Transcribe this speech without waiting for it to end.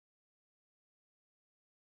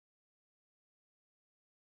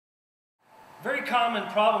Very common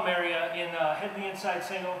problem area in hit the inside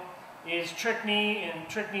single is trick knee and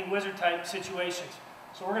trick knee whizzer type situations.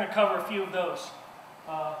 So we're going to cover a few of those.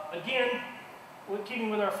 Again,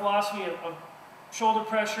 keeping with our philosophy of shoulder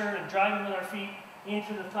pressure and driving with our feet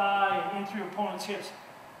into the thigh and in through opponent's hips.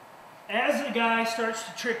 As the guy starts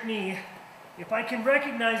to trick knee, if I can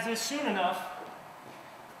recognize this soon enough,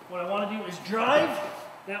 what I want to do is drive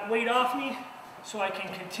that weight off me so I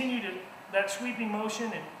can continue that sweeping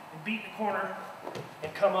motion and beat the corner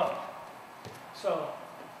and come up. So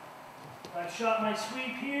I've shot my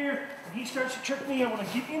sweep here. When he starts to trick me, I want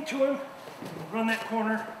to get into him and run that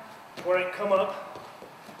corner where I come up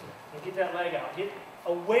and get that leg out. Get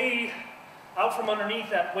away, out from underneath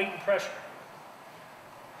that weight and pressure.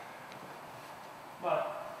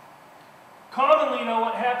 But commonly, you know,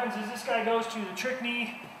 what happens is this guy goes to the trick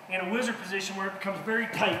knee and a whizzer position where it becomes very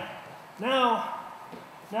tight. Now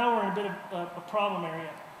we're in a bit of a problem area,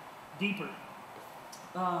 deeper.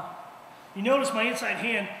 You notice my inside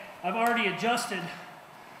hand, I've already adjusted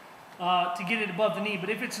to get it above the knee, but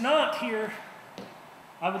if it's not here,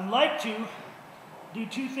 I would like to do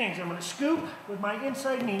two things. I'm going to scoop with my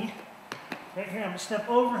inside knee. Right here, I'm going to step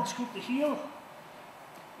over and scoop the heel,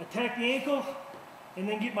 attack the ankle, and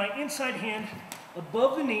then get my inside hand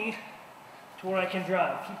above the knee to where I can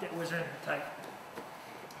drive. Keep that whizzer in tight.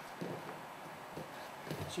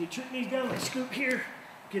 So you trick knees down, I scoop here,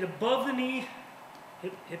 get above the knee,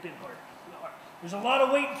 hip in hard. There's a lot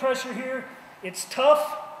of weight and pressure here. It's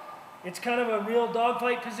tough. It's kind of a real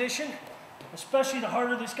dogfight position, especially the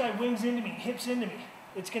harder this guy wings into me, hips into me.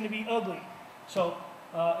 It's going to be ugly. So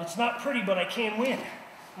it's not pretty, but I can win.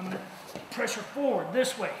 I'm going to pressure forward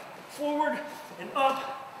this way, forward and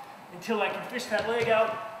up until I can fish that leg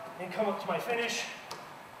out and come up to my finish.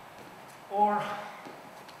 Or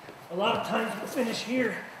a lot of times we'll finish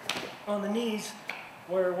here on the knees,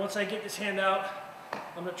 where once I get this hand out,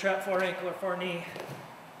 I'm going to trap far ankle or far knee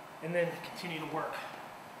and then continue to work.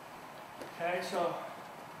 Okay, so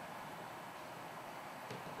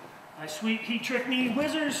I sweep, he trick knee,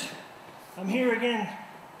 whizzers. I'm here again,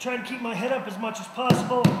 trying to keep my head up as much as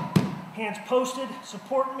possible. Hands posted,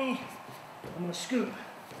 support me. I'm going to scoop.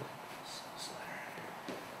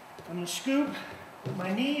 I'm going to scoop with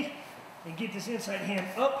my knee and get this inside hand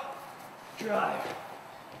up, drive,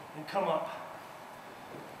 and come up.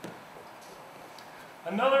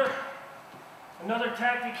 Another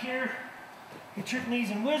tactic here, you trick knees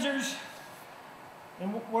and whizzers,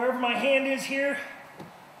 and wherever my hand is here,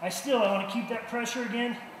 I want to keep that pressure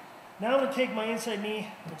again. Now I'm going to take my inside knee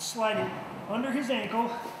and slide it under his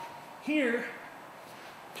ankle here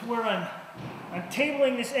to where I'm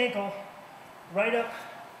tabling this ankle right up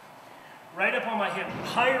on my hip,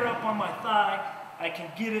 higher up on my thigh. I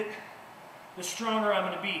can get it, the stronger I'm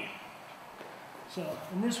going to be. So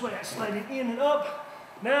in this way I slide it in and up.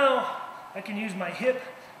 Now I can use my hip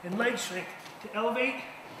and leg strength to elevate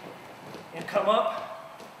and come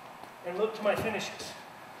up and look to my finishes.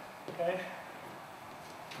 Okay?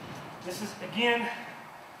 This is, again,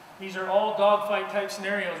 these are all dogfight type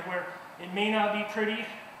scenarios where it may not be pretty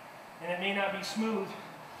and it may not be smooth,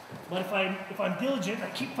 but if I'm diligent, I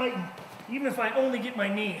keep fighting. Even if I only get my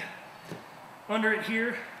knee under it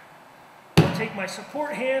here, I'll take my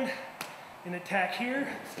support hand and attack here,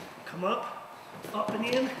 come up and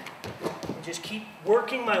in, and just keep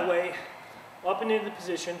working my way up and into the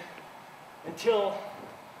position until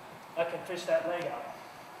I can fish that leg out.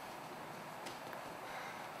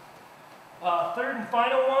 Third and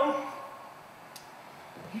final one,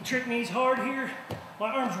 he trick knees hard here. My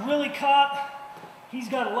arm's really caught. He's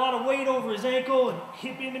got a lot of weight over his ankle and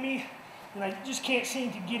hip into me, and I just can't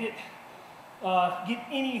seem to get it, get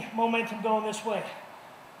any momentum going this way.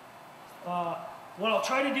 What I'll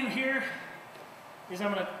try to do here is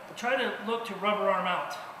I'm going to try to look to rubber arm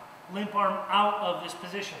out, limp arm out of this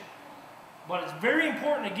position. But it's very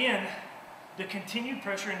important, again, the continued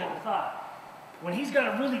pressure into the thigh. When he's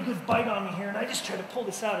got a really good bite on me here and I just try to pull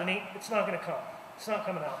this out, and it's not going to come. It's not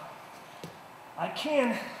coming out. I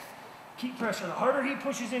can keep pressure. The harder he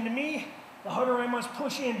pushes into me, the harder I must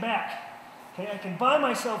push in back. Okay, I can buy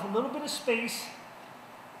myself a little bit of space.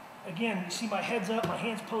 Again, you see my head's up, my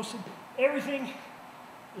hands posted. Everything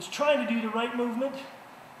is trying to do the right movement.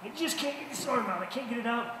 I just can't get this arm out. I can't get it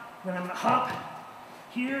out. Then I'm going to hop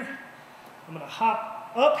here. I'm going to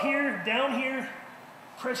hop up here, down here,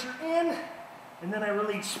 pressure in, and then I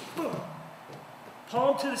release. Boom.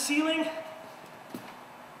 Palm to the ceiling,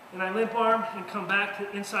 and I limp arm and come back to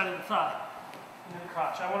the inside of the thigh and then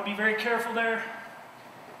crotch. I want to be very careful there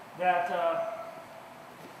that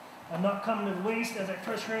I'm not coming to the waist as I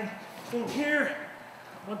pressure in here.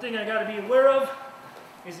 One thing I got to be aware of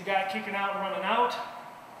is the guy kicking out and running out.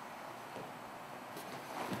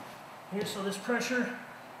 Here, so this pressure,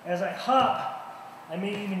 as I hop, I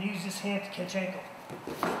may even use this hand to catch ankle.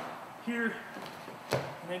 Here, and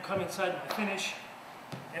then come inside my finish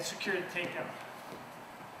and secure the takedown.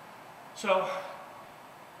 So,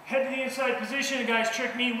 head to the inside position. The guys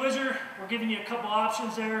trick me, Whizzer. We're giving you a couple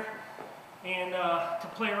options there and to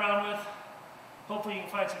play around with. Hopefully you can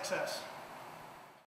find success.